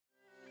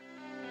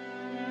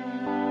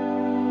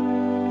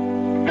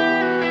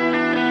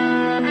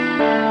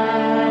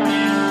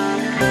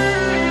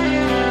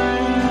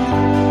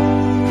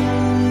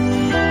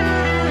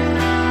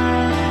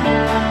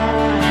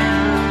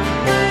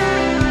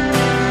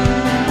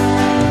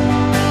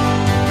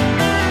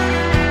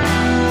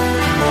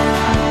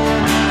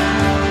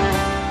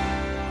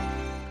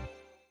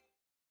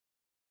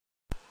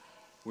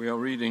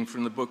reading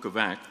from the book of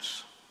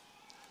Acts,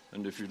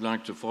 and if you'd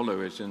like to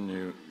follow it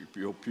in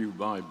your pew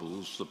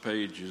Bibles, the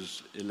page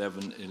is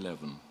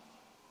 1111.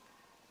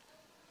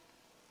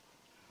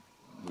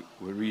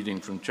 We're reading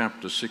from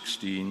chapter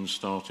 16,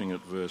 starting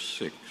at verse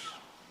 6.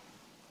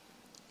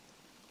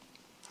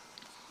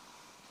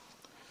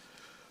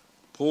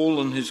 Paul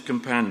and his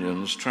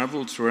companions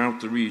travelled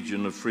throughout the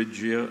region of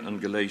Phrygia and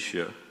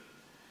Galatia,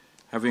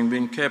 having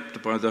been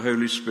kept by the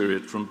Holy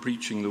Spirit from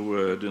preaching the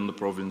word in the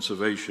province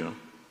of Asia.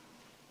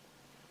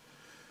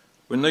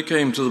 When they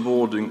came to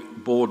the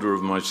border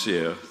of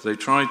Mysia, they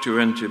tried to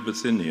enter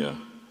Bithynia,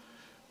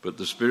 but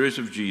the Spirit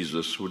of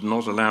Jesus would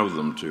not allow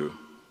them to.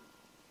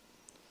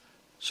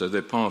 So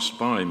they passed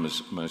by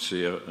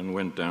Mysia and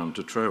went down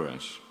to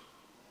Troas.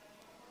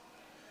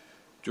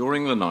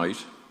 During the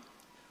night,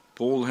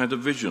 Paul had a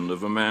vision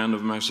of a man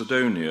of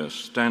Macedonia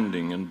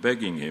standing and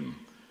begging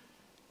him,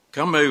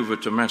 "Come over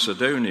to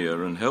Macedonia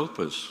and help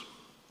us."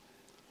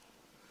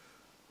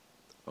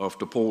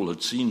 After Paul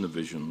had seen the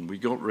vision, we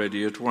got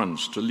ready at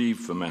once to leave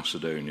for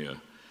Macedonia,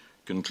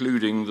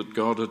 concluding that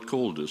God had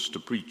called us to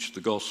preach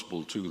the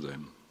gospel to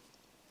them.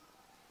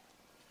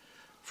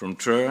 From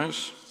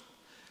Troas,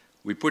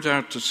 we put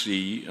out to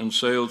sea and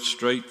sailed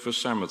straight for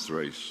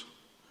Samothrace,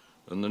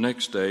 and the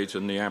next day to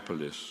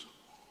Neapolis.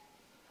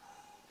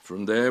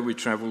 From there we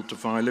travelled to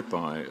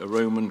Philippi, a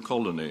Roman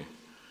colony,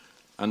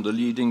 and the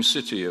leading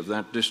city of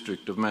that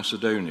district of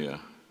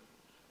Macedonia,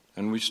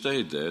 and we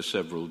stayed there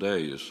several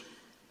days.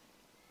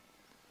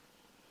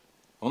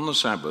 On the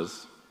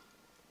Sabbath,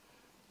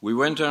 we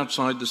went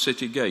outside the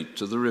city gate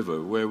to the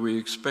river where we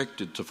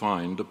expected to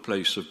find a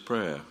place of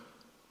prayer.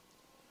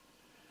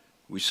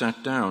 We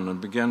sat down and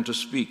began to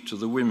speak to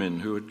the women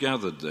who had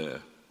gathered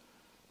there.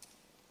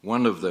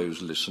 One of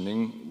those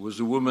listening was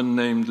a woman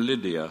named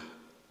Lydia,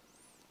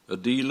 a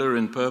dealer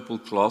in purple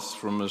cloth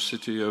from the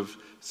city of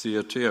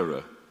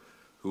Thyatira,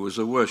 who was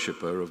a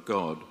worshipper of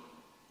God.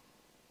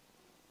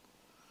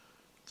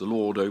 The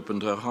Lord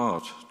opened her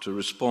heart to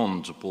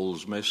respond to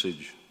Paul's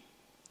message.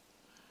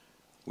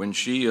 When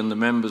she and the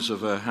members of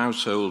her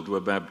household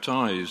were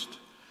baptized,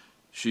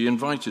 she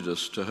invited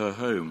us to her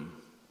home.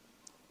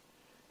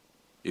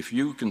 "If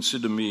you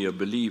consider me a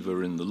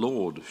believer in the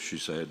Lord," she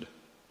said,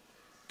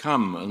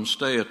 "come and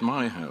stay at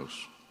my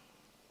house."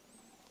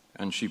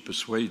 And she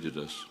persuaded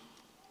us.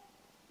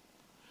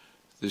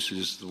 This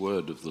is the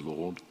word of the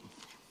Lord.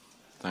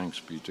 Thanks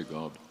be to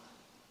God.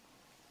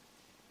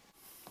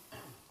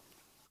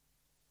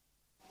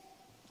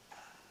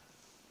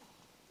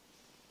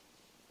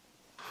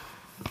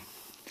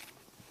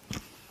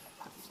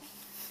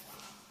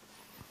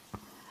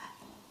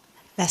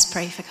 Let's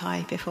pray for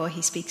Kai before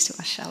he speaks to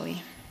us, shall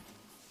we?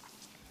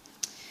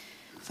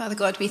 Father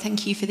God, we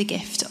thank you for the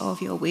gift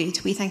of your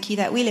word. We thank you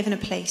that we live in a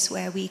place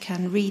where we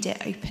can read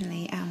it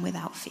openly and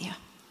without fear.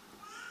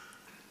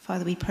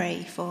 Father, we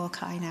pray for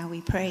Kai now.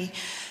 We pray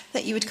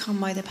that you would come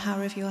by the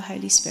power of your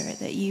Holy Spirit,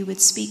 that you would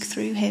speak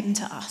through him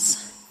to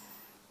us,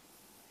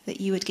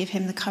 that you would give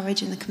him the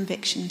courage and the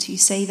conviction to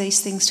say those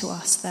things to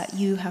us that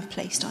you have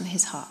placed on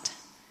his heart.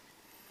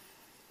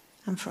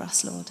 And for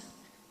us, Lord,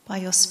 by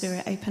your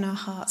Spirit, open our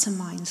hearts and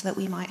minds that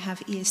we might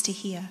have ears to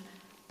hear,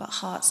 but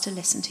hearts to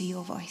listen to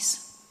your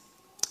voice.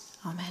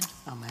 Amen.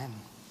 Amen.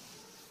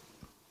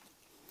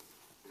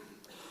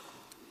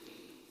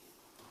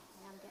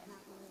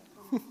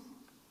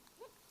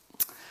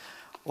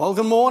 Well,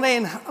 good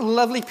morning,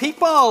 lovely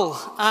people.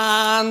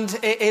 And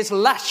it is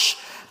lush,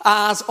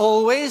 as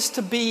always,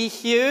 to be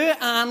here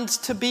and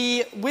to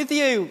be with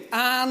you.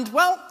 And,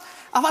 well,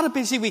 I've had a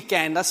busy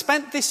weekend. I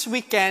spent this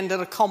weekend at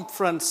a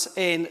conference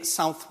in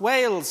South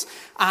Wales,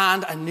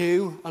 and I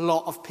knew a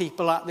lot of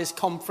people at this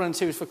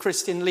conference. It was for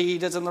Christian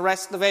leaders and the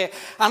rest of it.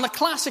 And the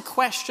classic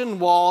question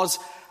was,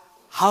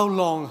 how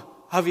long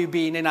have you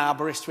been in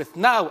Aberystwyth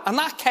now? And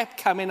that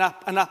kept coming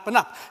up and up and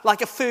up.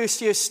 Like a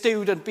first-year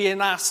student being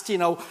asked,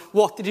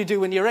 what did you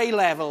do in your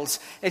A-levels?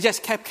 It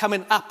just kept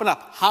coming up and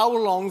up. How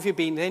long have you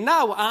been there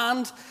now?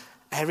 And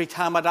every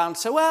time I'd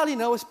answer, well,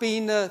 it's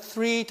been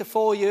 3 to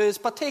 4 years,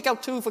 but take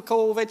out 2 for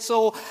COVID,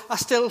 so I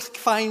still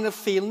kind of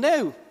feel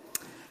new.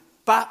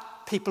 But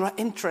people are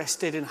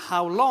interested in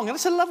how long. And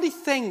it's a lovely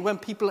thing when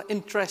people are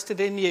interested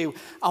in you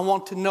and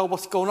want to know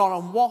what's going on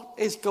and what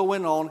is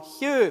going on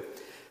here.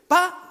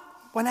 But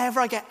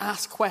whenever I get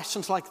asked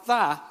questions like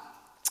that,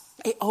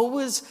 it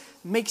always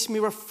makes me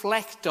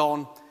reflect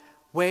on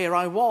where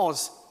I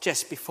was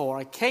just before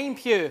I came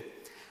here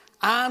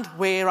and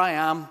where I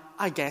am,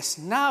 I guess,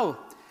 now.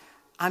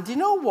 And you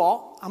know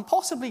what? And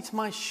possibly to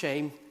my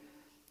shame,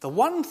 the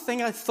one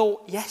thing I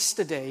thought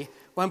yesterday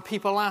when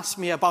people asked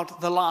me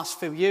about the last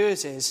few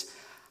years is,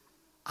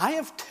 I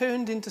have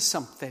turned into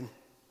something.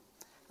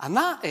 And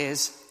that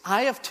is,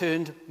 I have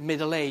turned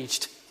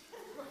middle-aged.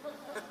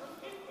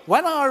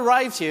 When I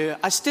arrived here,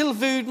 I still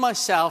viewed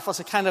myself as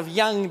a kind of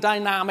young,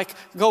 dynamic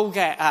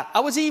go-getter. I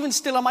was even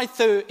still in my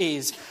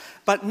 30s.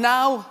 But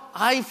now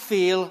I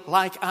feel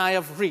like I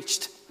have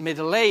reached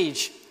middle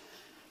age.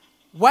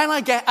 When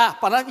I get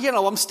up, and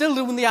I'm still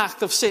doing the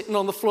act of sitting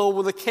on the floor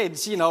with the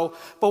kids,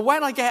 but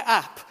when I get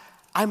up,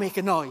 I make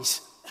a noise.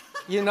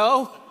 you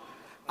know.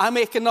 I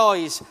make a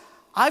noise.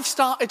 I've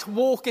started to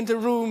walk into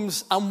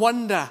rooms and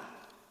wonder,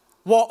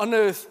 what on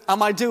earth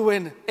am I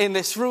doing in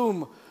this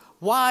room?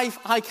 Why have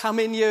I come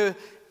in here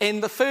in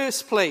the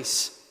first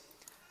place?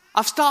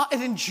 I've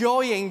started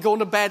enjoying going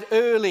to bed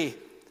early.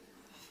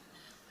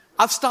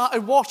 I've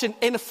started watching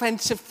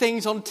inoffensive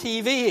things on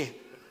TV.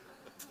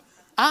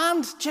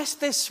 And just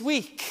this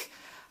week,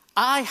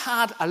 I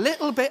had a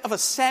little bit of a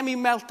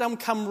semi-meltdown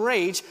come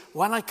rage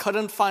when I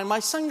couldn't find my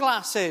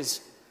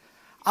sunglasses.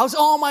 I was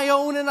on my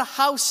own in the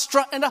house,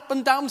 strutting up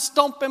and down,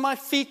 stomping my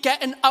feet,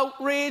 getting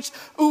outraged.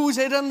 Who's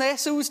it and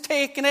this? Who's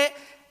taking it?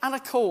 And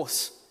of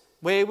course,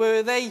 where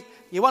were they?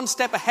 You're one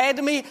step ahead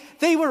of me.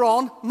 They were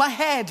on my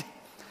head.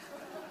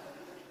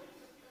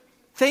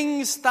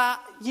 Things that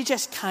you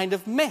just kind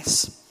of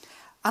miss.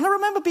 And I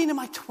remember being in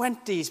my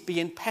 20s,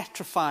 being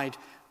petrified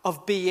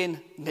of being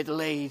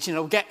middle-aged,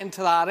 getting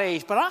to that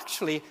age. But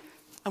actually,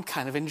 I'm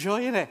kind of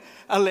enjoying it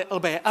a little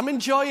bit. I'm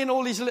enjoying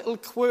all these little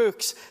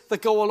quirks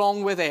that go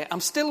along with it. I'm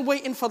still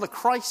waiting for the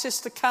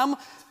crisis to come,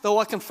 though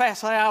I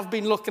confess I have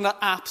been looking at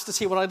apps to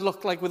see what I'd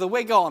look like with a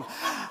wig on.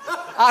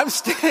 I'm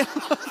still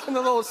looking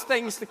at those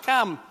things to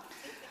come.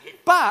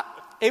 But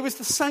it was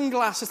the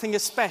sunglasses thing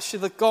especially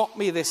that got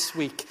me this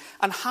week,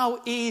 and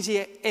how easy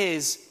it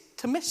is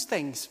to miss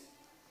things.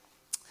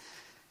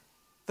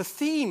 The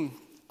theme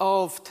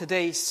of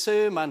today's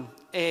sermon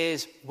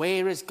is,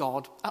 where is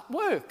God at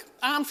work?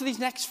 And for these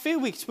next few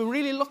weeks, we're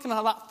really looking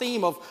at that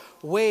theme of,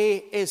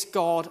 where is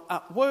God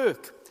at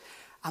work?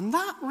 And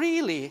that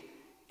really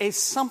is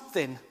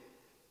something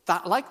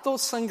that, like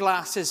those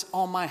sunglasses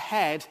on my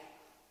head,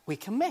 we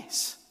can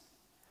miss.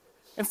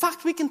 In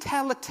fact, we can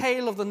tell the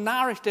tale of the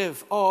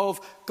narrative of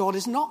God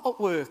is not at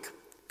work.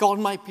 God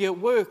might be at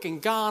work in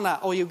Ghana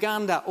or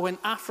Uganda or in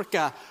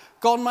Africa.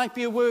 God might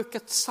be at work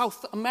at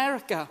South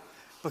America.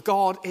 But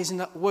God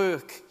isn't at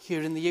work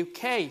here in the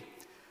UK.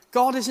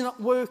 God isn't at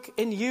work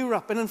in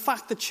Europe. And in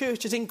fact, the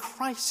church is in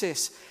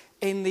crisis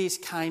in these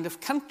kind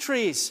of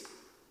countries.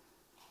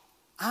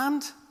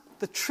 And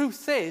the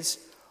truth is,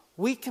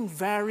 we can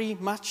very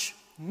much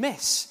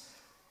miss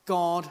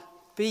God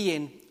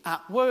being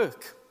at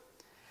work.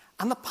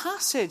 And the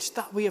passage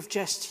that we have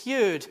just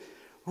heard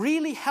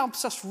really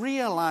helps us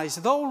realize,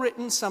 though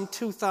written some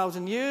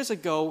 2,000 years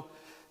ago,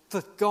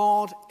 that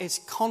God is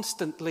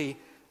constantly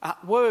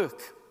at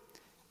work.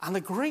 And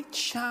the great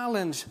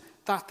challenge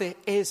that there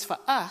is for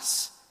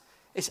us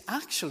is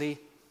actually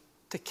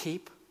to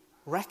keep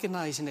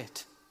recognizing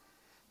it,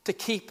 to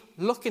keep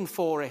looking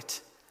for it,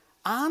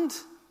 and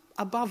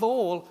above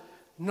all,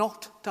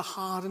 not to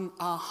harden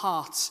our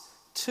hearts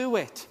to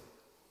it.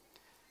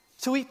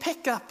 So we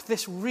pick up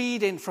this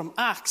reading from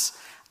Acts,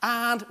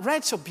 and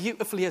read so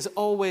beautifully as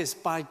always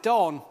by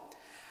Don.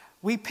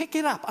 We pick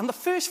it up, and the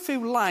first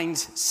few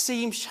lines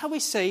seem, shall we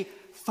say,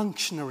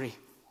 functionary.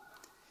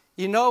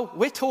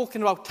 We're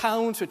talking about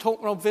towns, we're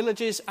talking about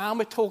villages, and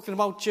we're talking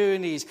about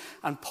journeys.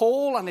 And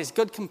Paul and his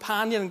good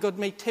companion and good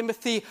mate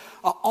Timothy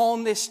are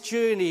on this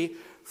journey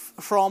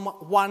from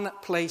one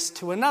place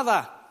to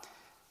another.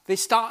 They're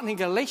starting in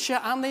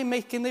Galatia and they're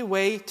making their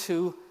way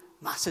to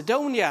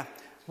Macedonia,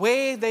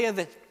 where they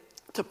are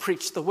to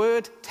preach the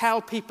word,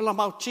 tell people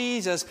about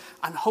Jesus,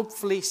 and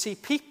hopefully see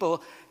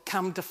people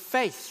come to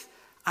faith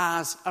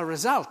as a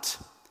result.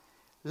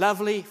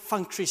 Lovely,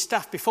 functionary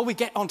stuff. Before we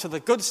get on to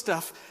the good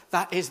stuff,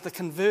 that is the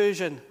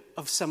conversion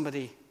of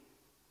somebody.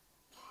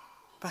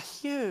 But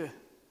here,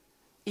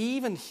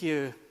 even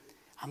here,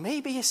 and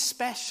maybe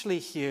especially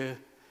here,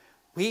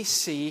 we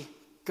see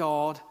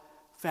God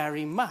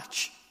very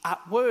much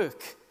at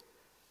work.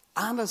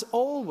 And as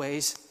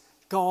always,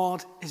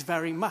 God is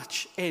very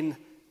much in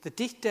the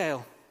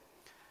detail.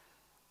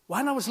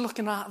 When I was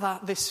looking at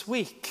that this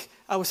week,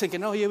 I was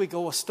thinking, here we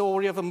go, a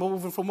story of them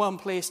moving from one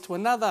place to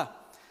another.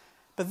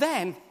 But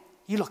then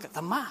you look at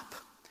the map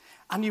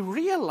and you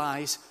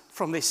realize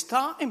from their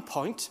starting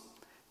point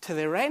to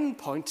their end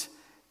point,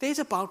 there's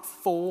about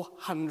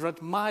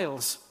 400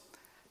 miles.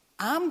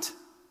 And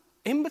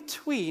in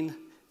between,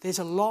 there's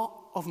a lot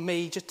of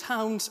major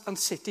towns and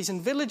cities and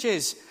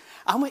villages.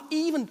 And we're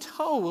even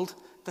told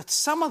that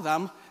some of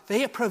them,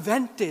 they are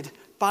prevented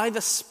by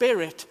the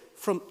Spirit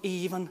from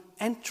even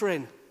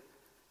entering.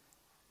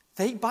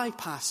 They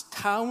bypass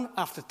town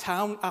after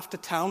town after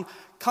town,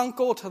 can't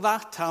go to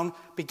that town,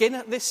 begin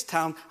at this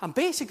town, and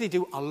basically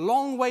do a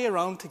long way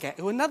around to get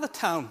to another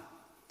town.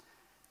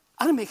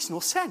 And it makes no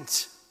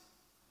sense.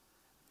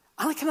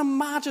 And I can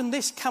imagine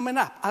this coming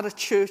up at a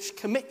church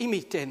committee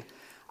meeting.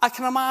 I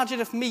can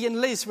imagine if me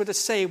and Liz were to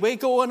say, we're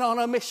going on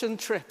a mission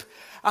trip,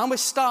 and we're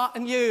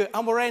starting here,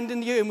 and we're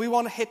ending here, and we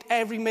want to hit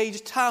every major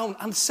town,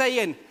 and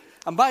saying,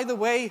 and by the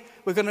way,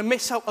 we're going to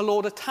miss out a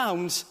load of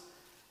towns.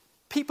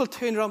 People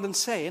turn around and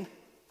saying,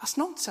 that's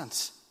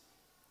nonsense.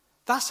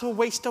 That's a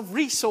waste of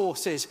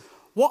resources.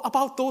 What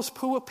about those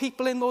poor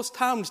people in those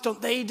towns?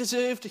 Don't they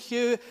deserve to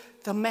hear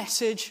the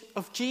message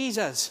of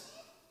Jesus?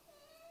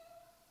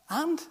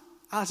 And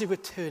as it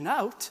would turn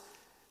out,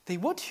 they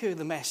would hear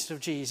the message of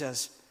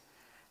Jesus.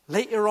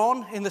 Later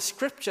on in the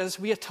scriptures,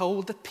 we are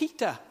told that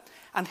Peter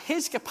and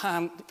his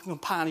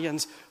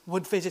companions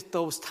would visit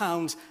those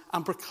towns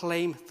and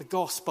proclaim the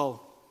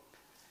gospel.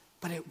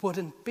 But it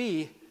wouldn't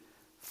be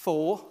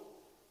for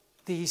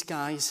these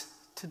guys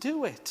to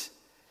do it.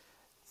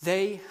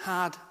 They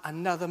had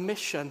another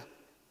mission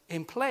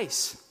in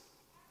place.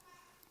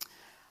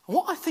 And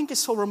what I think is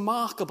so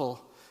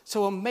remarkable,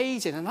 so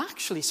amazing, and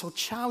actually so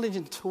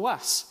challenging to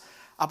us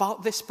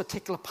about this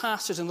particular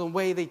passage and the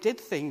way they did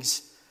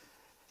things,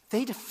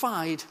 they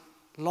defied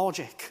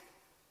logic.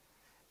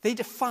 They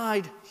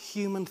defied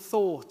human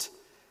thought.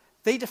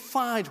 They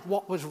defied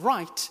what was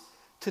right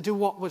to do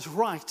what was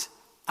right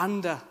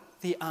under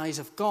the eyes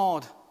of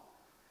God.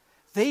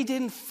 They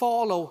didn't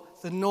follow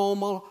the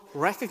normal,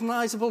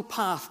 recognizable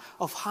path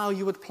of how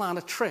you would plan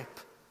a trip,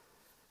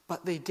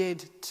 but they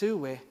did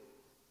do it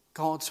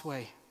God's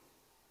way.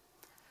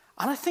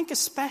 And I think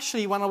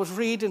especially when I was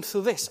reading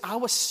through this, I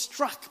was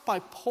struck by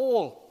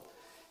Paul.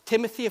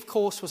 Timothy, of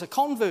course, was a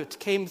convert,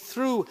 came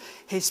through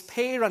his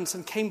parents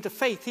and came to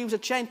faith. He was a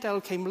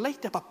Gentile, came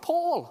later. But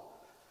Paul,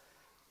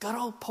 good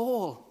old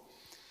Paul,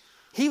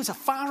 he was a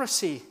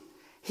Pharisee.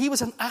 He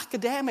was an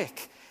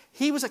academic.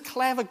 He was a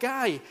clever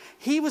guy.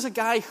 He was a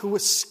guy who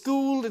was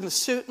schooled in a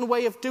certain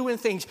way of doing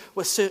things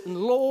with certain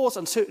laws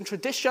and certain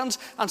traditions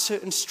and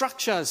certain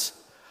structures.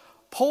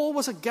 Paul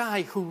was a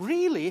guy who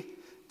really,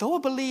 though a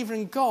believer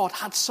in God,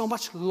 had so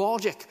much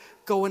logic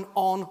going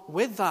on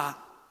with that.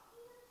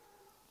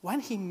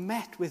 When he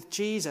met with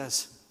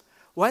Jesus,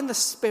 when the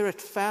Spirit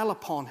fell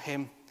upon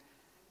him,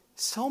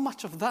 so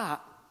much of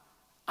that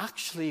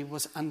actually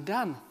was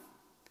undone.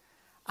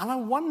 And I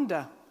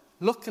wonder,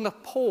 looking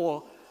at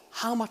Paul,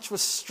 how much of a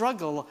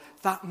struggle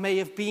that may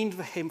have been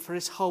for him for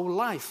his whole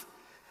life.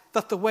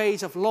 That the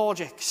ways of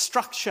logic,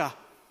 structure,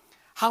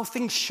 how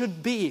things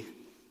should be,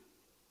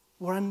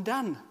 were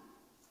undone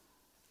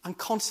and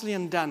constantly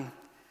undone.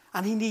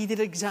 And he needed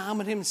to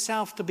examine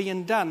himself to be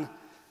undone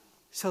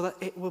so that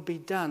it would be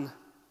done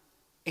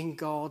in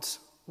God's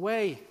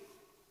way.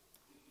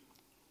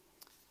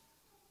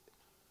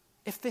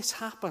 If this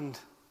happened,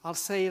 I'll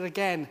say it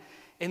again,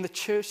 in the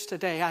church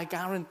today, I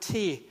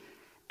guarantee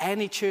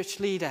any church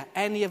leader,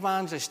 any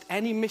evangelist,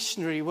 any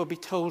missionary will be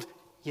told,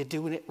 you're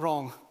doing it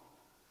wrong.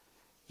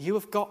 You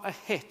have got to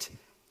hit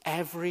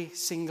every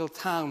single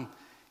town.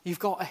 You've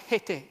got to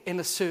hit it in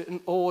a certain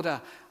order,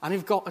 and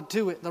you've got to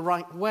do it the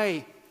right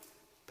way.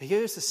 But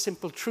here's the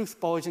simple truth,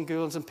 boys and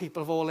girls and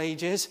people of all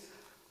ages.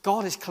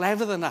 God is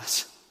cleverer than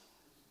us.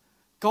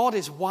 God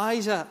is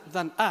wiser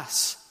than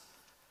us.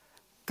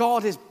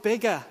 God is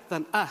bigger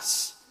than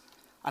us.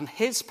 And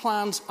his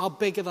plans are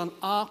bigger than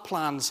our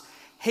plans.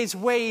 His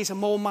ways are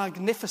more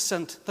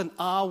magnificent than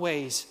our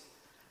ways.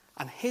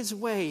 And his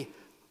way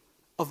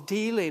of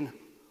dealing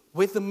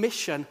with the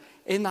mission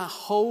in that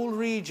whole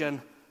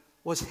region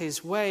was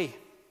his way.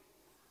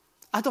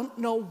 I don't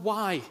know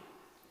why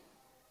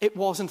it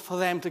wasn't for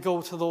them to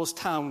go to those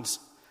towns,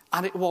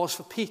 and it was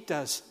for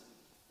Peter's.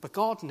 But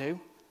God knew,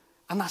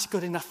 and that's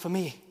good enough for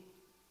me.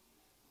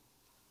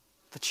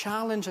 The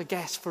challenge, I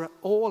guess, for it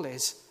all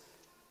is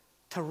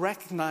to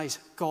recognize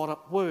God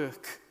at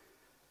work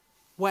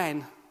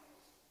when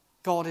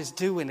God is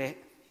doing it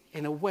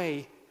in a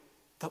way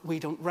that we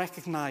don't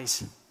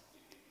recognize,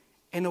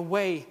 in a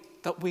way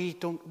that we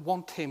don't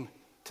want him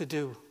to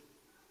do.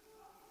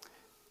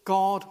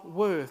 God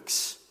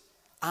works,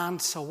 and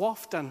so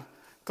often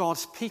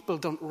God's people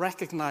don't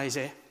recognize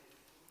it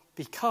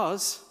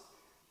because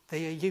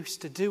they are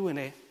used to doing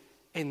it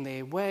in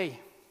their way.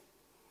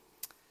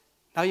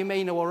 Now, you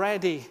may know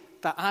already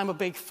that I'm a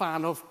big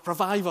fan of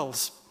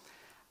revivals.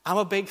 I'm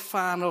a big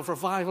fan of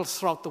revivals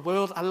throughout the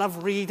world. I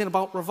love reading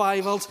about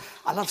revivals.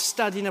 I love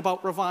studying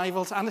about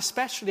revivals. And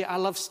especially I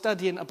love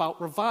studying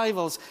about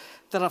revivals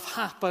that have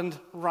happened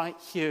right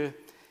here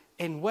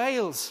in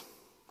Wales.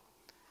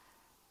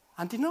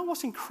 And do you know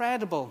what's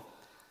incredible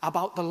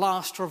about the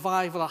last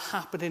revival that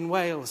happened in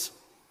Wales?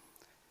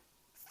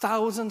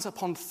 Thousands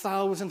upon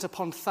thousands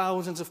upon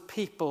thousands of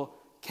people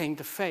came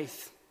to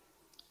faith.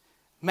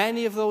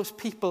 Many of those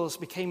peoples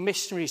became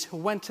missionaries who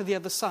went to the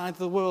other side of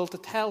the world to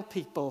tell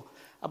people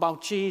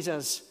about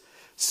Jesus.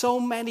 So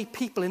many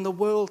people in the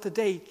world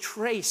today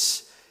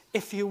trace,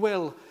 if you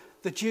will,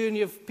 the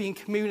journey of being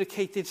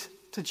communicated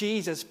to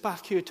Jesus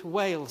back here to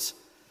Wales.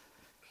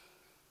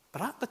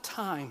 But at the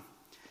time,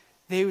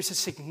 there was a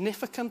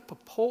significant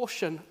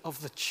proportion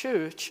of the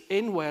church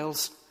in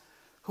Wales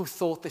who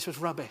thought this was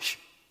rubbish.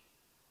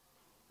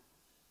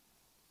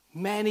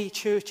 Many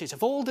churches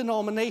of all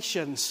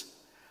denominations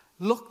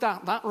looked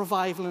at that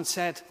revival and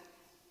said,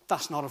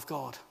 that's not of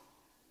God.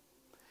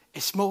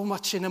 It's so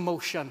much in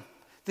emotion.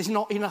 There's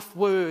not enough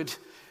word.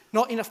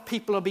 Not enough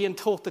people are being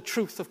taught the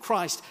truth of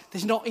Christ.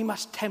 There's not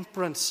enough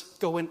temperance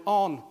going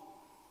on.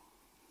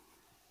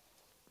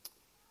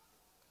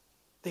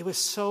 They were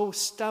so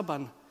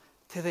stubborn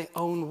to their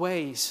own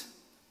ways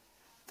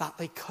that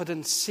they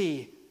couldn't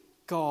see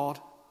God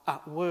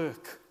at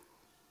work.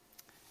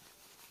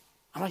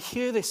 And I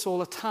hear this all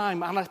the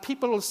time, and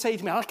people will say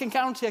to me, and I can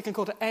guarantee I can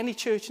go to any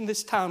church in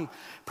this town,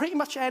 pretty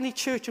much any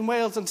church in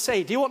Wales, and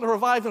say, do you want a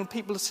revival? And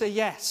people will say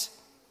yes.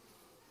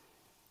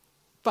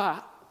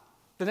 But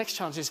the next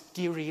challenge is,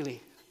 do you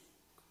really?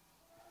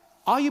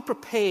 Are you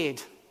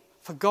prepared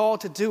for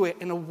God to do it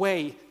in a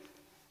way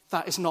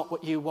that is not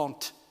what you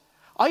want?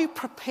 Are you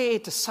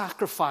prepared to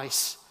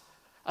sacrifice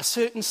a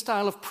certain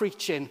style of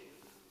preaching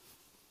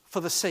for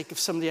the sake of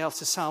somebody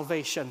else's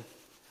salvation?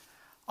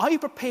 Are you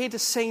prepared to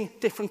sing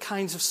different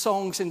kinds of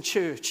songs in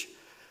church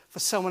for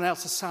someone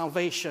else's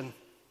salvation?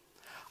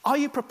 Are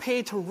you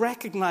prepared to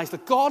recognize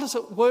that God is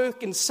at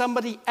work in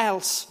somebody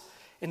else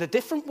in a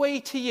different way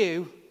to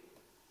you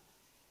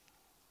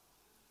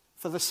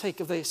for the sake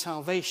of their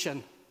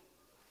salvation?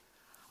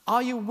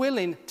 Are you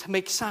willing to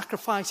make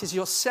sacrifices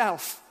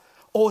yourself,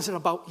 or is it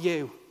about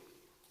you?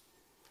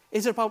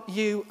 Is it about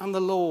you and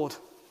the Lord?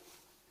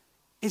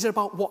 Is it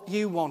about what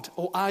you want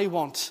or I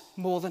want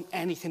more than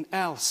anything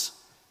else?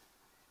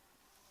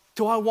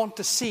 Do I want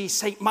to see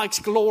St. Mike's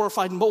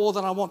glorified more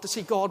than I want to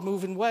see God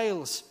move in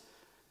Wales?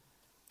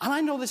 And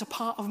I know there's a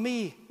part of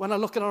me, when I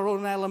look at our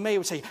own LMA,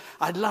 would say,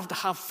 I'd love to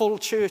have full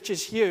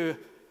churches here,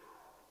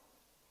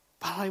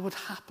 but I would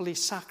happily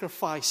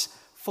sacrifice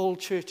full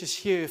churches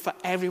here for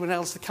everyone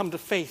else to come to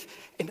faith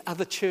in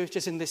other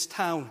churches in this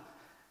town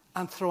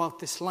and throughout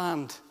this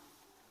land.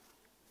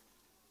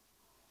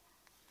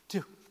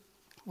 Do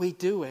we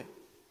do it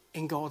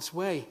in God's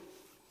way?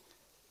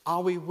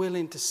 Are we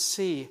willing to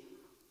see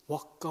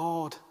what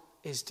God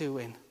is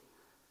doing?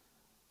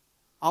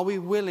 Are we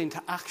willing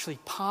to actually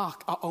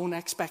park our own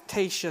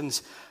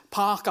expectations,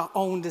 park our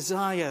own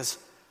desires,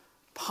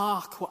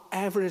 park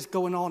whatever is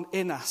going on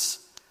in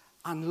us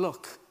and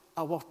look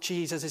at what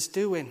Jesus is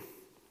doing?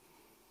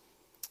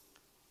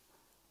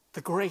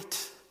 The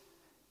great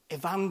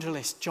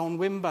evangelist John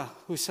Wimber,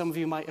 who some of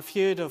you might have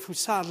heard of, who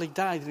sadly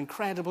died, an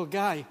incredible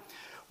guy,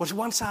 was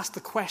once asked the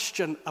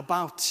question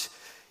about,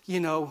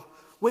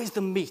 where's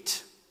the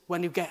meat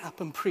when you get up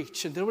and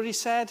preach? And you know what he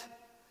said?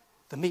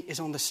 The meat is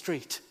on the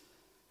street.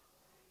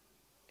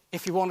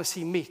 If you want to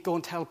see meat, go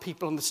and tell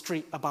people on the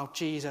street about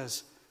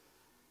Jesus.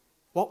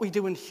 What we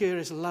do in here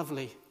is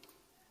lovely,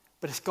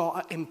 but it's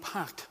got to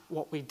impact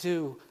what we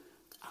do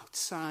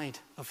outside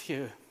of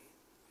here.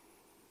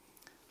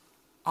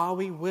 Are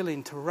we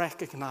willing to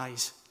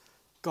recognize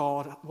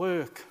God at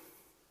work?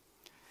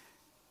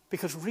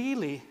 Because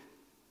really,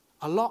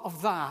 a lot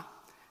of that,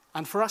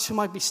 and for us who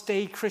might be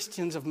staid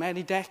Christians of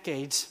many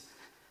decades,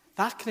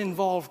 that can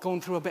involve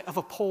going through a bit of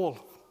a Paul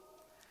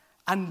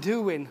and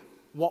doing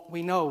what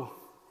we know,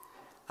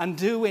 and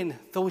doing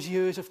those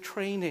years of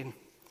training,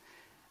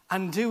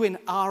 and doing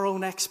our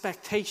own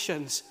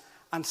expectations,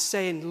 and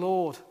saying,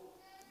 Lord,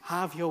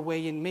 have your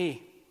way in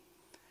me.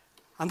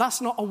 And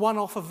that's not a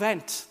one-off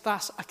event.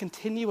 That's a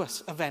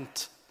continuous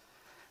event.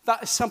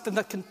 That is something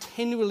that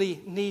continually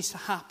needs to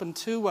happen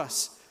to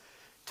us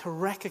to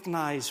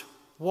recognize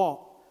what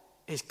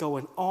is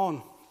going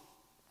on.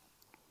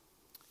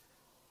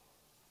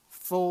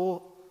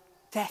 For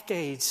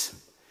decades,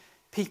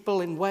 people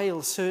in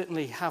Wales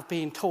certainly have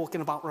been talking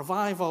about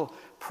revival,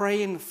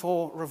 praying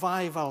for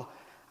revival.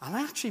 And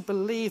I actually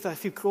believe that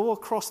if you go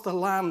across the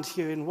land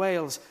here in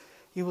Wales,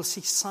 you will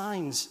see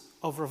signs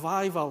of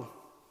revival.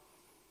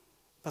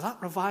 But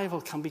that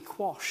revival can be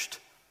quashed.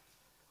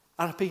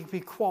 And it can be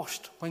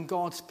quashed when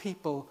God's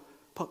people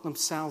put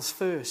themselves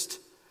first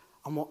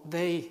and what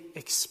they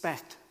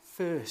expect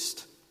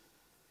first.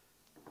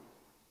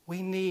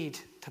 We need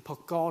to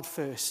put God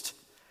first.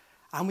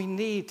 And we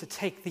need to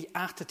take the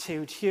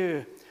attitude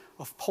here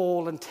of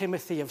Paul and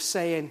Timothy of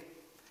saying,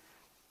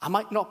 I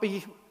might not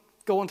be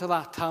going to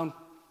that town,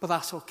 but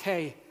that's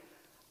okay.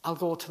 I'll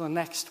go to the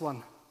next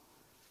one.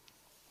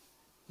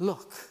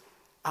 Look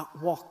at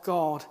what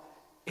God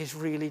is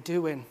really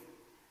doing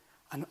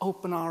and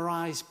open our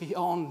eyes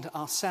beyond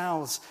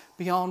ourselves,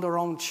 beyond our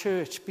own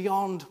church,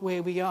 beyond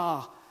where we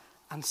are,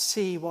 and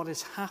see what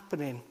is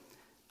happening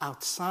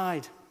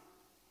outside.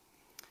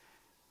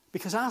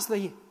 Because as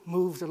they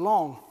moved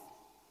along,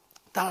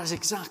 that is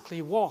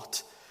exactly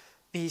what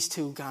these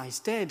two guys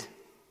did.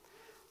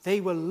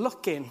 They were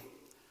looking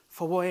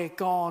for where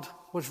God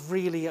was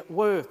really at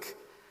work.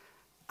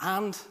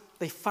 And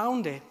they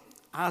found it,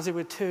 as it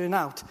would turn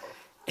out,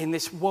 in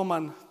this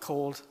woman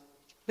called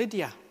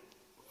Lydia.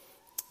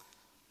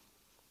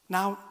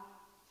 Now,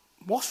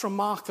 what's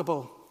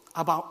remarkable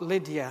about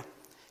Lydia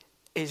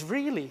is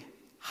really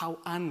how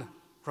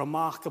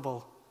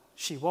unremarkable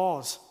she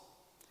was.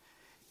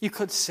 You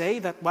could say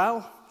that,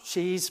 well,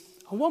 she's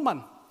a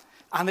woman,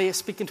 and they are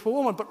speaking to a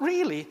woman, but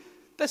really,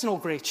 there's no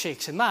great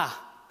shakes in that.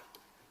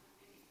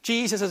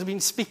 Jesus has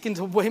been speaking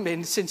to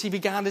women since he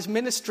began his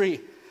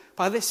ministry.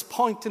 By this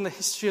point in the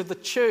history of the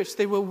church,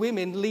 there were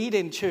women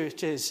leading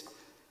churches.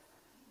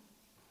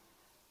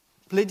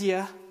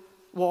 Lydia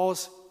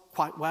was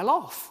quite well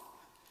off.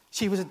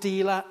 She was a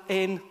dealer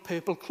in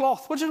purple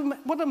cloth, which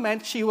would have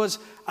meant she was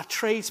a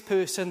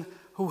tradesperson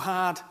who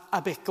had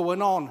a bit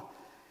going on.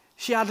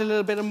 She had a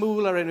little bit of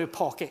moolah in her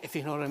pocket, if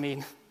you know what I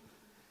mean.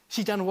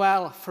 She'd done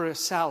well for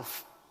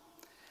herself.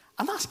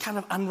 And that's kind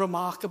of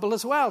unremarkable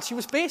as well. She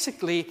was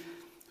basically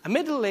a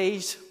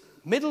middle-aged,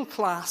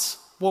 middle-class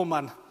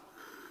woman.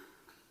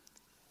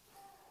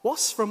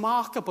 What's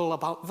remarkable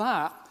about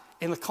that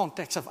in the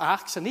context of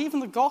Acts and even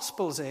the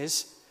Gospels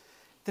is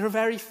there are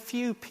very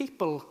few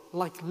people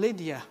like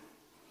Lydia.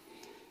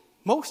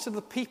 Most of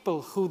the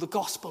people who the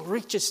Gospel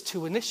reaches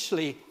to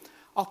initially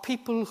are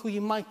people who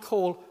you might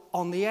call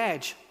on the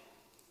edge.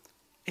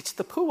 It's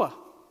the poor.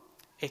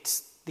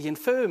 It's the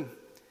infirm.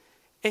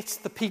 It's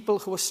the people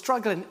who are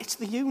struggling. It's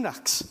the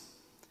eunuchs.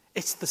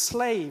 It's the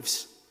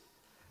slaves.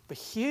 But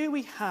here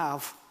we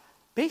have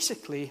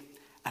basically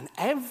an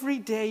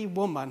everyday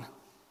woman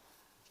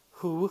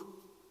who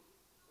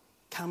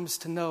comes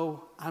to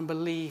know and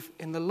believe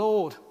in the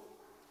Lord.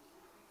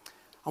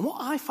 And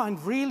what I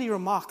find really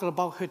remarkable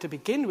about her to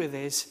begin with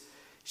is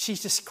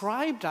she's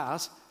described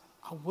as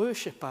a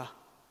worshipper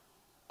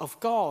of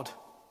God.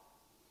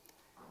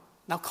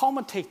 Now,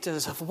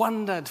 commentators have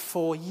wondered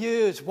for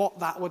years what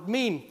that would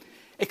mean.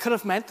 It could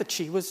have meant that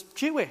she was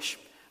Jewish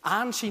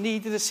and she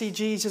needed to see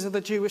Jesus as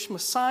the Jewish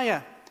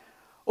Messiah.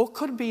 Or it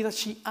could be that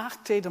she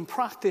acted and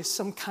practiced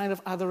some kind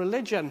of other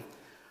religion.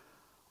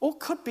 Or it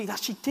could be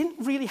that she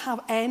didn't really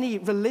have any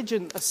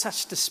religion as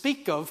such to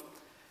speak of,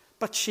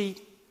 but she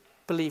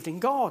believed in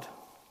God.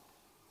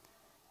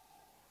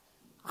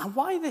 And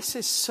why this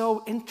is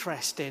so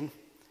interesting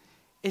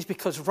is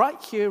because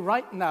right here,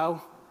 right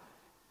now,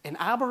 in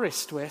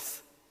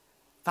Aberystwyth,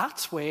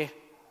 that's where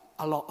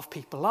a lot of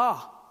people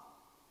are.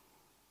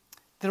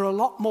 There are a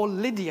lot more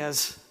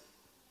Lydias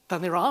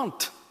than there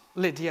aren't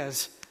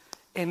Lydias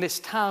in this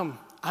town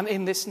and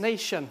in this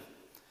nation.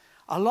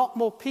 A lot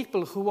more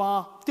people who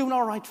are doing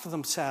all right for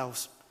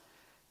themselves,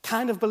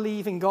 kind of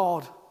believe in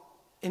God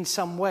in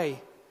some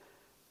way,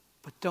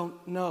 but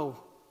don't know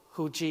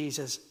who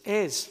Jesus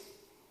is.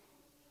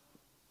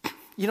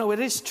 You know, it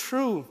is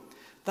true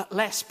that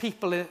less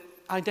people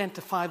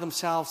identify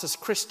themselves as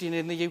Christian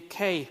in the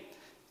UK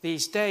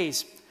these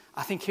days.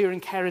 I think here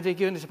in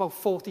Ceredigion, it's about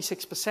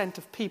 46%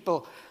 of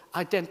people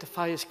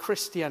identify as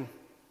Christian.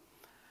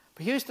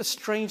 But here's the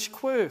strange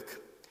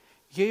quirk.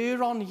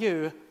 Year on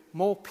year,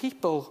 more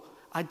people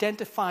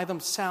identify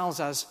themselves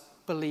as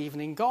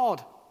believing in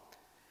God.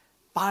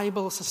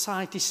 Bible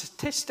Society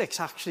statistics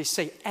actually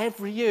say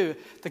every year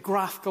the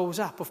graph goes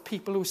up of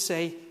people who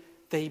say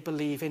they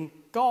believe in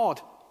God.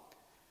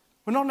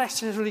 We're not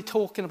necessarily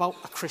talking about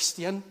a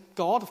Christian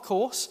God, of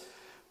course.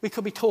 We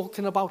could be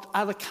talking about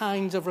other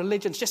kinds of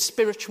religions, just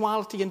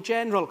spirituality in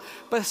general.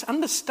 But it's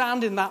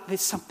understanding that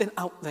there's something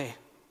out there.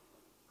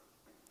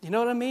 You know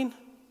what I mean?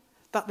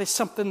 That there's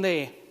something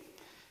there.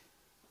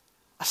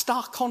 A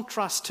stark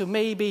contrast to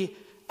maybe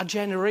a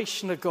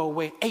generation ago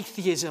where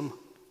atheism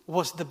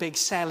was the big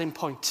selling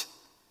point.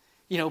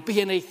 You know,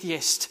 be an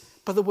atheist.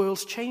 But the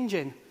world's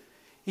changing.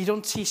 You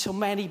don't see so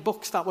many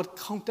books that would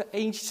counter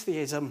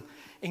atheism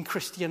in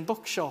Christian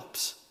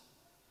bookshops.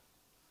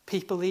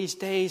 People these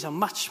days are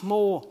much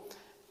more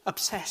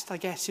obsessed, I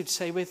guess you'd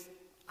say, with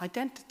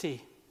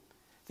identity,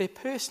 their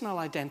personal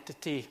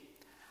identity,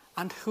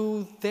 and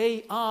who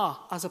they are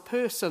as a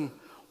person,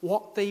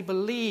 what they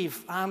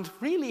believe, and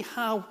really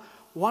how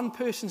one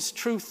person's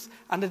truth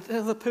and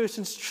another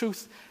person's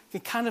truth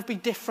can kind of be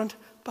different,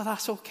 but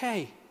that's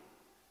okay.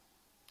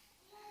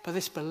 But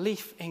this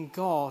belief in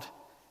God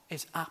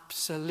is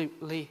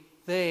absolutely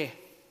there.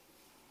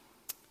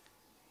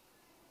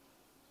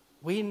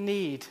 We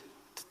need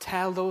to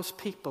tell those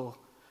people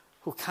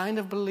who kind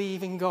of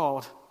believe in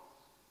God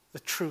the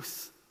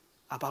truth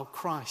about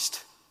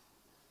Christ.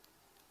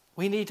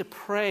 We need to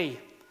pray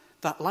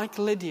that, like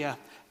Lydia,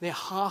 their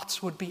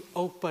hearts would be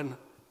open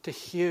to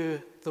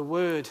hear the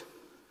word.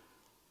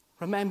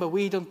 Remember,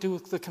 we don't do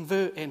the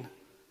converting.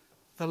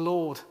 The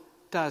Lord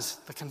does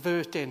the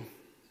converting.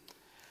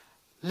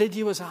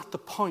 Lydia was at the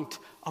point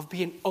of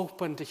being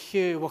open to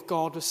hear what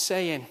God was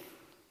saying.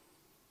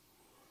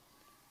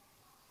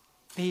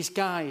 These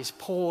guys,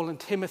 Paul and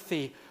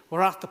Timothy,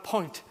 were at the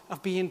point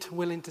of being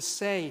willing to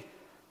say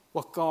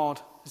what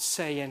God was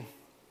saying.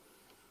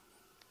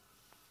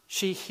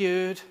 She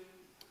heard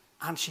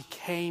and she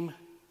came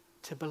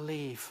to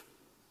believe.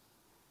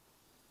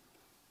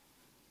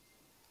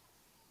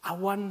 I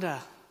wonder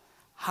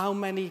how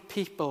many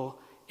people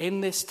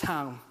in this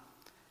town,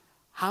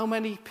 how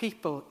many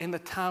people in the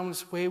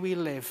towns where we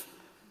live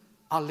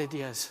are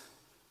Lydias?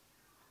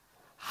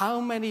 How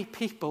many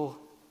people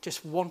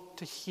just want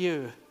to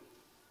hear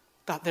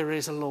that there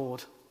is a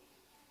Lord,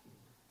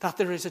 that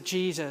there is a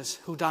Jesus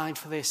who died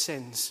for their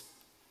sins,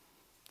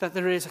 that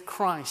there is a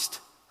Christ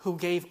who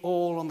gave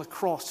all on the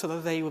cross so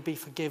that they would be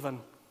forgiven,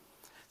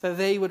 that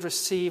they would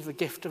receive the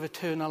gift of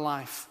eternal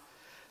life,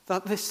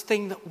 that this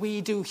thing that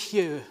we do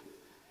here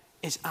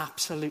is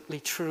absolutely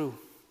true.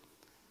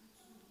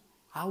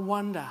 I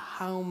wonder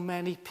how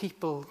many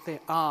people there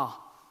are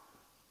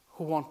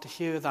who want to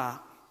hear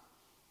that.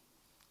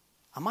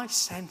 And my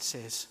sense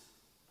is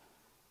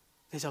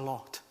there's a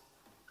lot.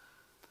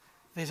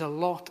 There's a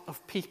lot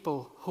of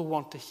people who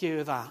want to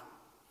hear that.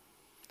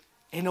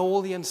 In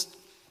all the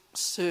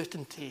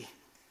uncertainty,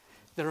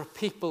 there are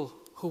people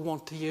who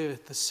want to hear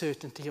the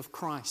certainty of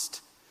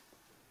Christ.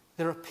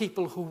 There are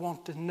people who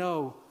want to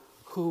know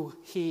who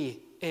he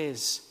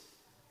is.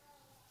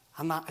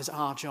 And that is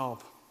our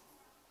job.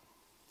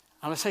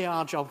 And I say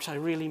our job because I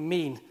really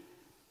mean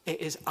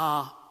it is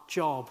our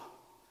job.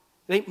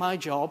 It ain't my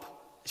job.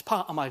 It's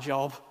part of my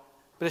job.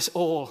 But it's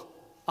all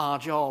our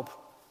job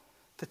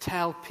to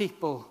tell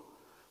people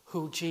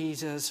who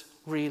Jesus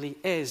really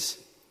is.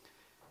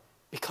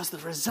 Because the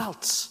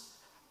results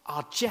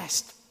are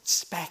just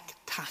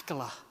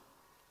spectacular.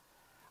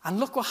 And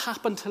look what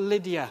happened to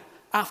Lydia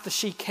after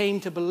she came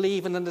to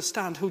believe and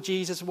understand who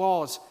Jesus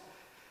was.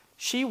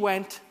 She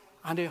went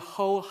and her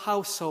whole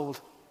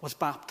household was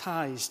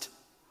baptized.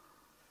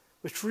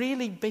 Which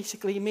really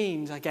basically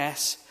means, I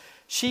guess,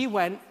 she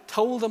went,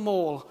 told them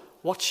all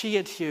what she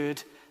had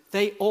heard.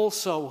 They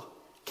also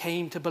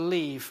came to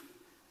believe.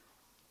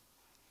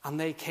 And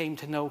they came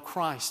to know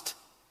Christ.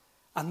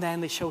 And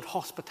then they showed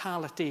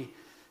hospitality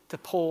to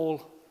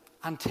Paul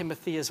and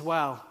Timothy as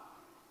well.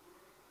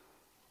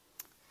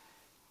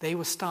 They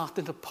were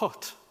starting to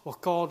put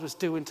what God was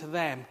doing to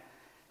them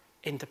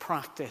into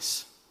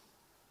practice.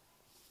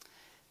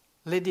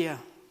 Lydia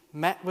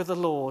met with the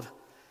Lord,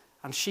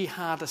 and she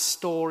had a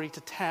story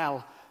to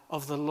tell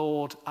of the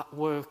Lord at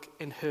work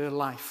in her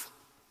life.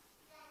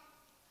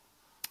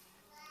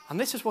 And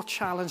this is what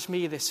challenged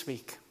me this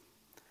week.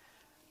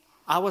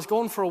 I was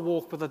going for a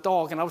walk with the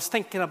dog, and I was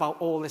thinking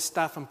about all this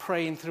stuff and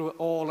praying through it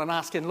all and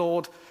asking,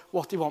 Lord,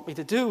 what do you want me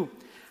to do?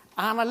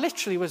 And I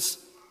literally was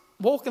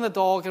walking the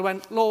dog and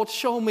went, Lord,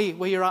 show me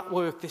where you're at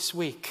work this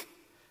week.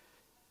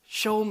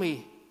 Show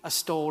me a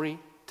story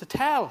to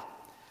tell.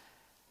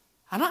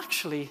 And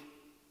actually,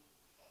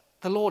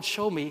 the Lord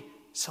showed me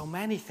so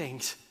many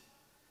things.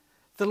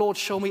 The Lord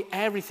showed me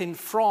everything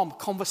from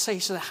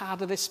conversations I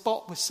had at this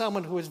spot with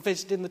someone who was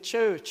visiting the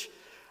church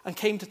and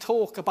came to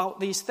talk about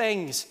these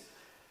things.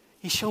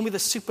 He showed me the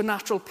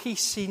supernatural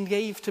peace he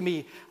gave to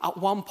me at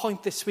one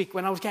point this week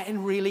when I was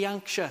getting really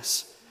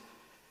anxious.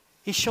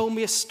 He showed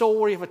me a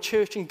story of a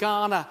church in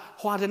Ghana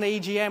who had an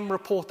AGM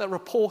report that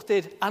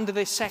reported under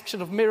this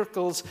section of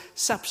miracles,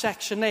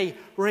 subsection A,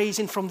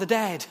 raising from the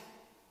dead.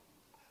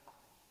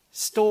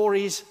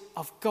 Stories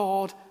of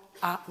God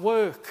at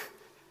work.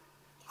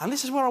 And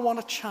this is where I want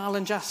to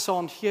challenge us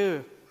on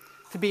here,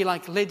 to be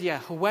like Lydia,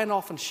 who went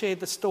off and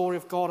shared the story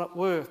of God at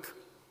work.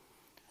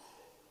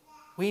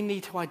 We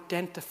need to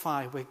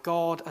identify where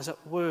God is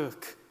at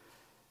work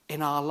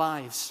in our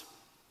lives.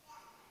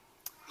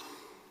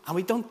 And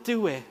we don't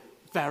do it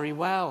very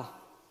well.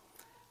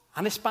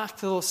 And it's back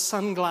to those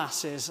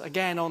sunglasses,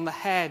 again, on the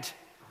head.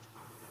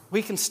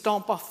 We can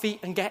stomp our feet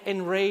and get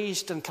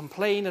enraged and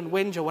complain and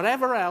whinge or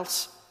whatever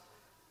else,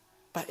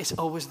 but it's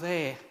always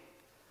there.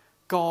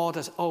 God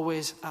is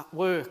always at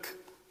work.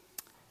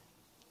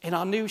 In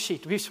our news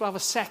sheet, we used to have a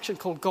section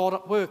called God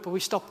at Work, but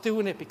we stopped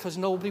doing it because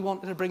nobody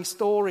wanted to bring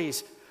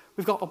stories.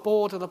 We've got a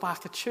board at the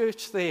back of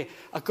church there,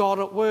 a God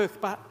at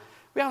Work, but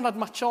we haven't had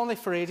much on there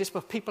for ages,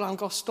 but people haven't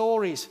got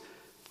stories.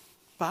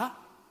 But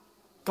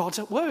God's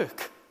at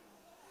work.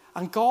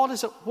 And God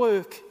is at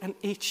work in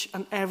each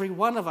and every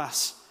one of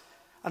us.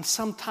 And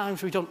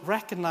sometimes we don't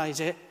recognize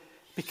it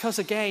because,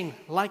 again,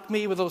 like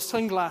me with those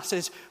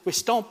sunglasses, we're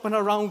stomping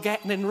around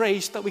getting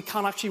enraged that we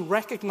can't actually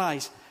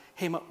recognize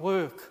him at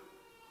work.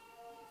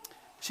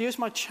 So here's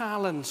my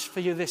challenge for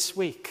you this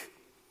week.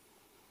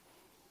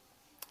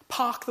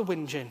 Park the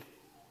whinging.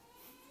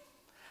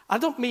 I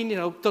don't mean,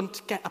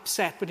 don't get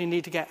upset when you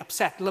need to get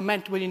upset.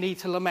 Lament when you need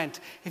to lament.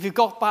 If you've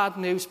got bad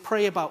news,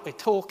 pray about it,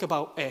 talk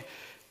about it.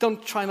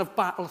 Don't try and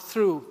battle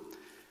through.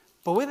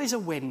 But where there's a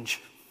whinge,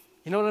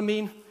 you know what I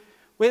mean?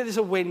 Where there's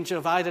a whinge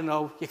of, I don't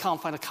know, you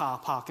can't find a car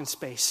parking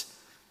space.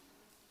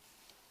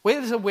 Where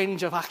there's a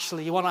whinge of,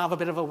 actually, you want to have a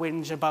bit of a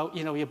whinge about,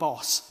 your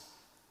boss.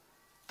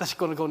 That's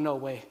going to go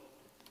nowhere.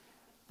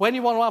 When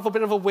you want to have a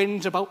bit of a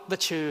whinge about the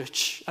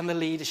church and the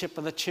leadership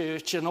of the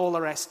church and all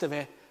the rest of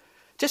it,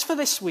 just for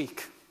this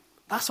week,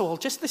 that's all,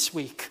 just this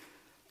week,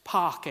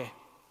 park it.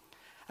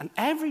 And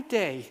every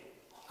day,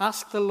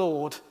 ask the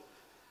Lord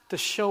to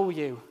show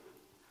you,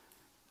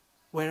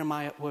 where am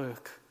I at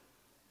work?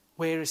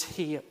 Where is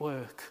he at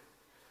work?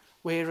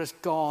 Where is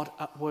God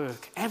at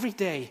work? Every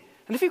day.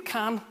 And if you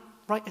can,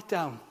 write it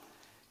down.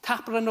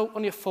 Tap a note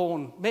on your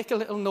phone. Make a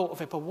little note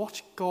of it, but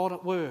watch God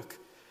at work.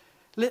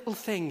 Little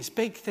things,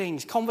 big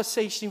things,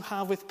 conversation you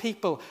have with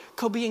people.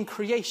 Could be in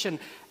creation.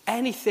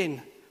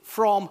 Anything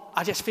from,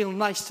 I just feel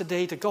nice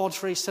today, to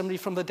God's raised somebody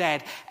from the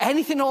dead.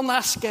 Anything on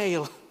that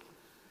scale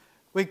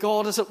where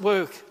God is at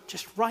work,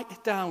 just write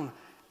it down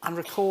and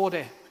record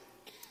it.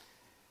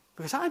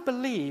 Because I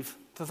believe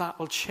that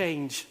will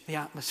change the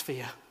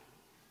atmosphere.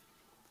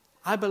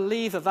 I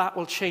believe that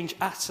will change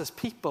us as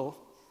people.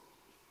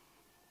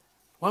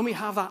 When we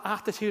have that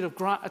attitude of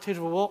gratitude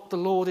for what the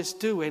Lord is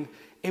doing,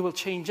 it will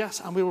change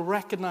us and we will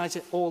recognize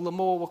it all the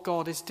more what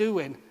God is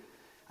doing.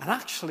 And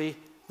actually,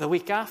 the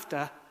week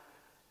after,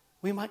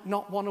 we might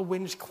not want to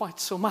whinge quite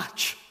so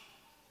much.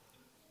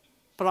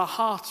 But our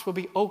hearts will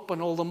be open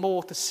all the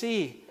more to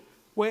see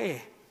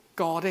where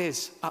God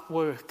is at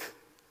work.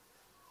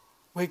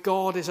 Where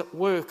God is at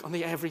work on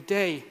the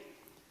everyday.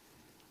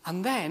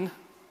 And then,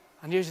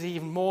 and usually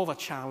even more of a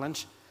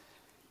challenge,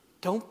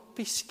 don't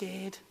be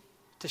scared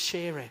to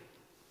share it.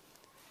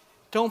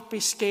 Don't be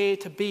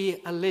scared to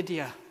be a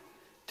Lydia.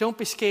 Don't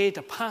be scared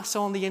to pass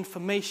on the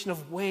information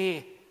of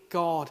where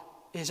God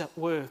is at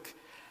work.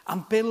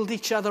 And build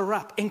each other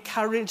up,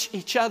 encourage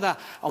each other.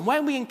 And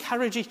when we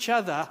encourage each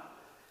other,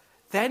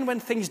 then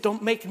when things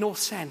don't make no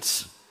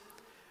sense,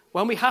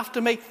 when we have to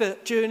make the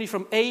journey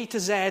from A to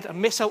Z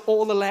and miss out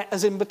all the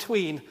letters in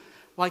between,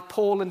 like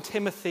Paul and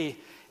Timothy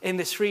in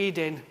this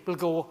reading, we'll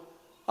go,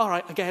 all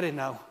right, I get it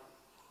now.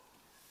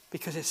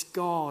 Because it's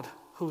God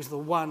who's the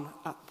one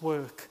at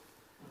work.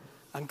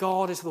 And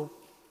God is the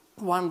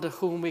one to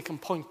whom we can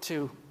point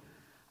to.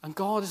 And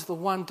God is the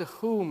one to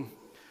whom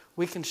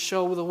we can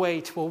show the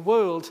way to a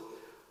world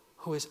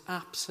who is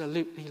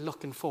absolutely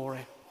looking for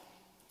it.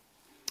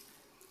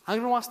 I'm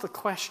going to ask the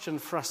question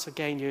for us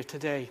again here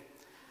today.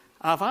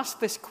 I've asked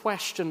this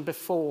question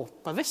before,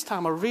 but this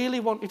time I really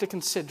want you to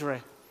consider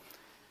it.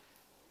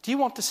 Do you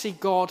want to see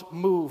God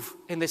move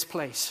in this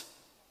place?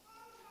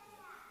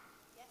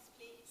 Yes,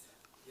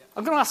 please.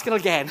 I'm going to ask it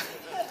again.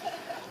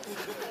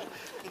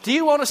 Do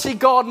you want to see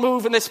God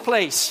move in this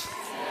place?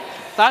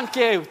 Yes. Thank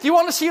you. Do you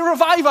want to see a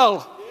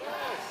revival? Yes.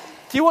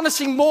 Do you want to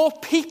see more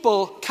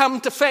people come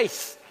to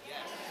faith? Yes.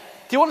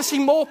 Do you want to see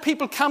more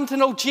people come to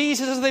know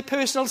Jesus as their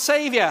personal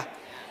Saviour? Yes.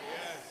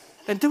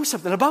 Then do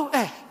something about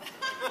it.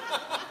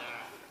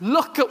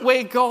 Look at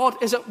where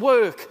God is at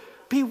work.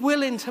 Be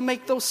willing to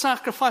make those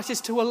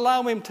sacrifices to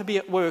allow him to be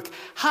at work.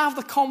 Have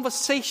the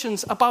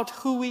conversations about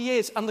who he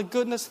is and the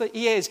goodness that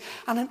he is.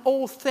 And in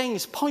all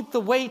things, point the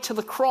way to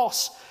the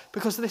cross,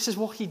 because this is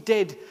what he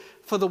did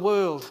for the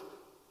world.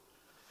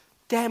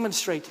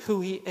 Demonstrate who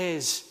he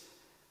is.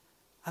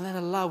 And then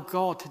allow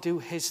God to do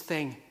his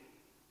thing.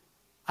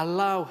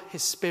 Allow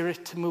his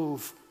Spirit to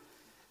move.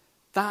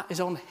 That is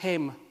on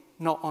him,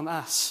 not on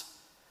us.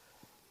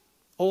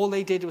 All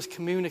they did was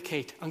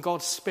communicate, and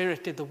God's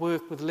Spirit did the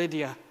work with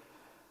Lydia.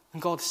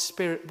 And God's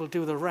Spirit will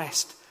do the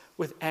rest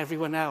with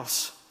everyone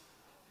else.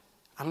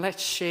 And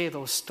let's share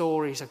those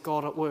stories of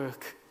God at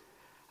work.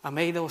 And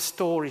may those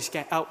stories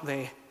get out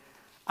there.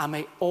 And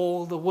may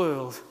all the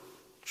world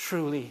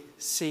truly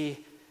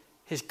see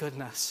his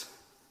goodness.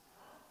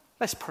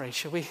 Let's pray,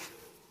 shall we?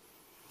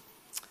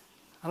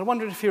 And I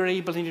wonder if you're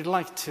able and you'd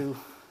like to,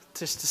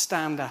 just to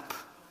stand up.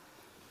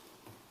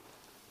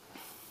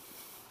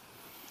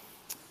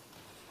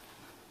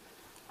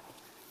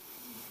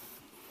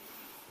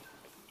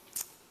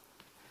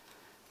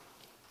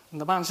 And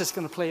the band's just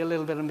going to play a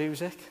little bit of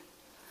music.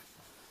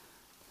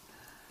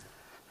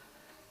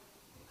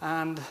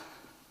 And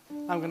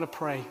I'm going to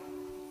pray.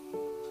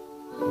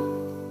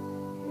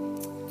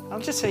 I'll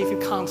just say if you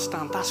can't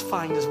stand, that's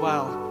fine as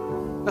well.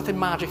 Nothing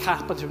magic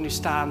happens when you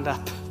stand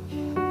up.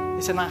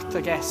 It's an act,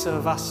 I guess,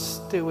 of us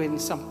doing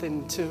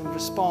something to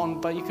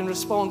respond, but you can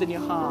respond in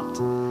your heart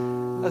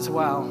as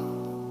well.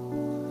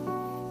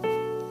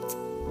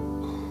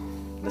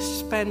 Let's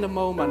spend a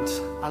moment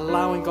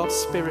allowing God's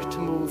Spirit to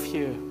move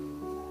here.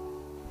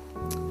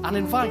 And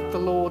invite the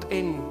Lord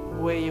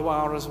in where you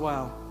are as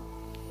well.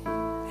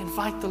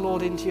 Invite the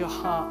Lord into your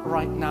heart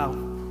right now.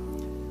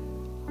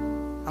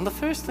 And the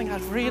first thing I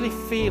really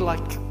feel like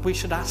we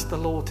should ask the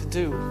Lord to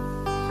do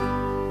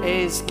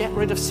is get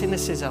rid of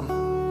cynicism.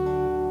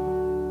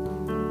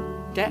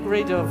 Get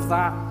rid of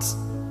that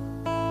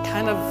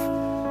kind of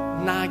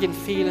nagging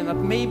feeling that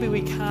maybe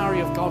we carry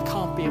of God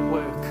can't be at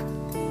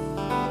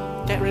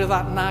work. Get rid of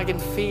that nagging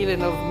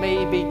feeling of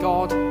maybe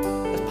God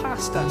has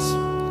passed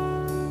us.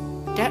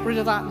 Get rid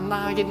of that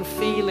nagging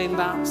feeling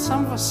that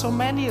some of us, so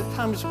many of the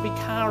times we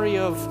carry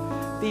of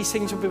these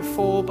things were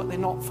before, but they're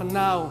not for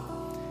now.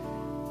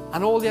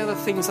 And all the other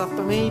things that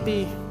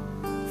maybe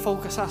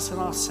focus us on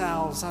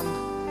ourselves.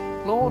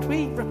 And Lord,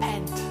 we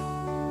repent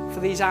for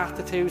these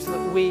attitudes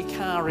that we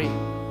carry.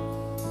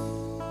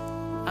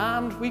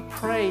 And we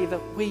pray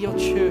that we, your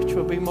church,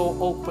 will be more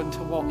open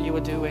to what you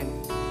are doing.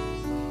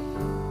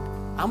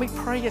 And we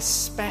pray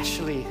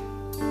especially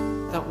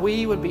that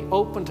we would be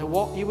open to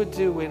what you were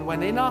doing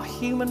when in our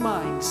human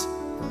minds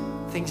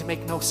things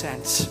make no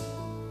sense.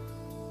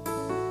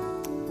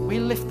 We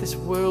lift this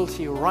world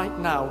to you right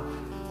now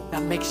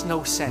that makes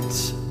no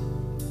sense.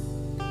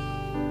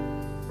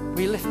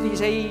 We lift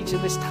these age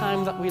and this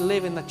time that we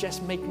live in that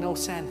just make no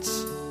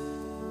sense.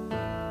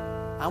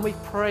 And we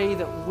pray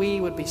that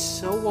we would be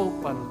so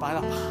open by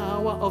the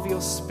power of your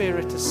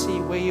Spirit to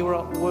see where you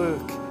are at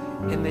work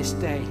in this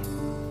day.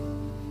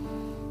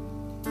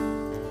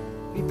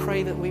 We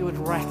pray that we would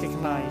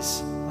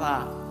recognize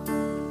that.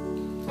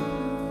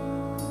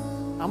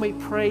 And we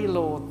pray,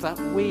 Lord, that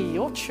we,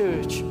 your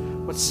church,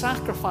 would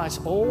sacrifice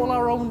all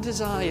our own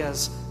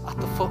desires at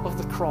the foot of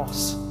the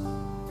cross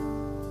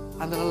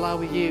and then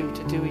allow you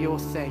to do your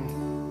thing.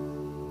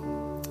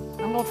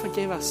 And Lord,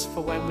 forgive us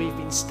for when we've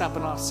been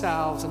stubborn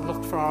ourselves and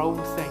looked for our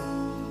own thing.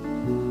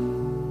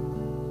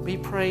 We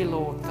pray,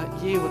 Lord,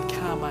 that you would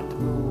come and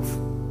move.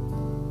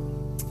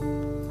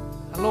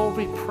 And Lord,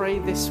 we pray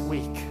this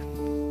week.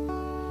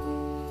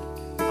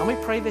 And we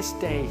pray this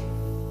day,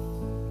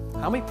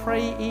 and we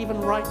pray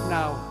even right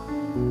now,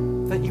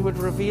 that you would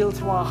reveal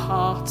to our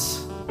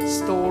hearts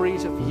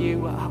stories of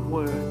you at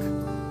work.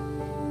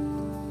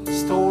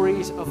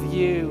 Stories of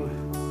you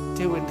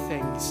doing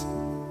things.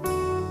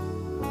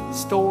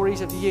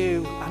 stories of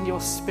you and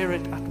your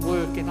Spirit at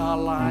work in our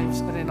lives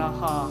and in our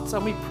hearts.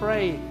 And we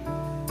pray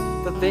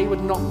that they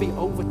would not be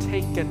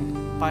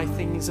overtaken by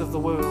things of the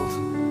world.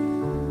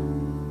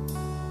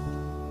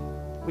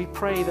 We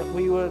pray that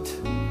we would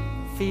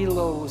feel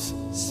those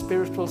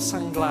spiritual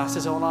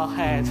sunglasses on our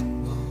head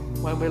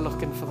when we're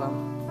looking for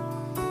them.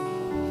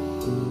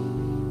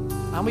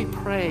 And we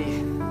pray,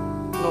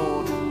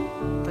 Lord,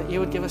 that you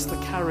would give us the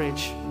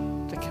courage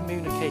to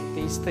communicate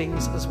these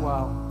things as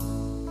well.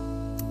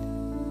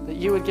 That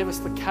you would give us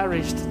the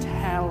courage to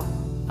tell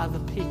other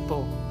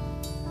people.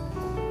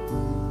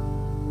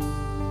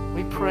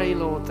 We pray,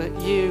 Lord, that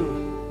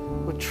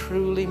you would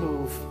truly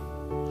move.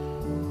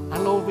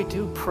 And Lord, we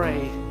do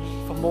pray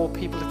for more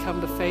people to come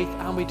to faith,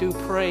 and we do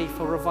pray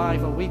for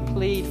revival. We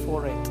plead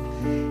for it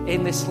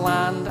in this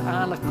land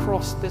and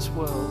across this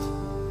world.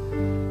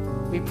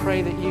 We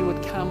pray that you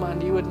would come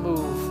and you would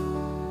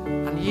move,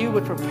 and you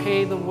would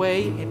prepare the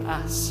way in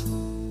us,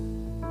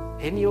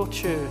 in your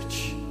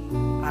church,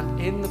 and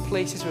in the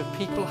places where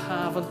people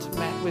haven't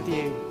met with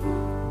you,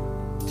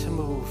 to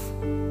move.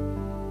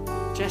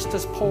 Just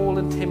as Paul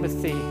and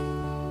Timothy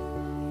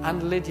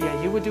and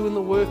Lydia, you were doing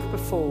the work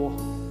before,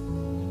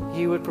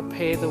 you would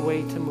prepare the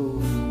way to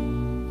move.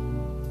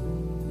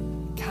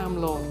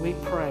 Come, Lord, we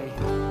pray.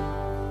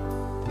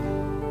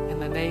 In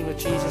the name of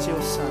Jesus,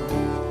 your Son.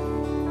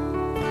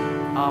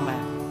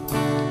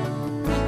 Amen.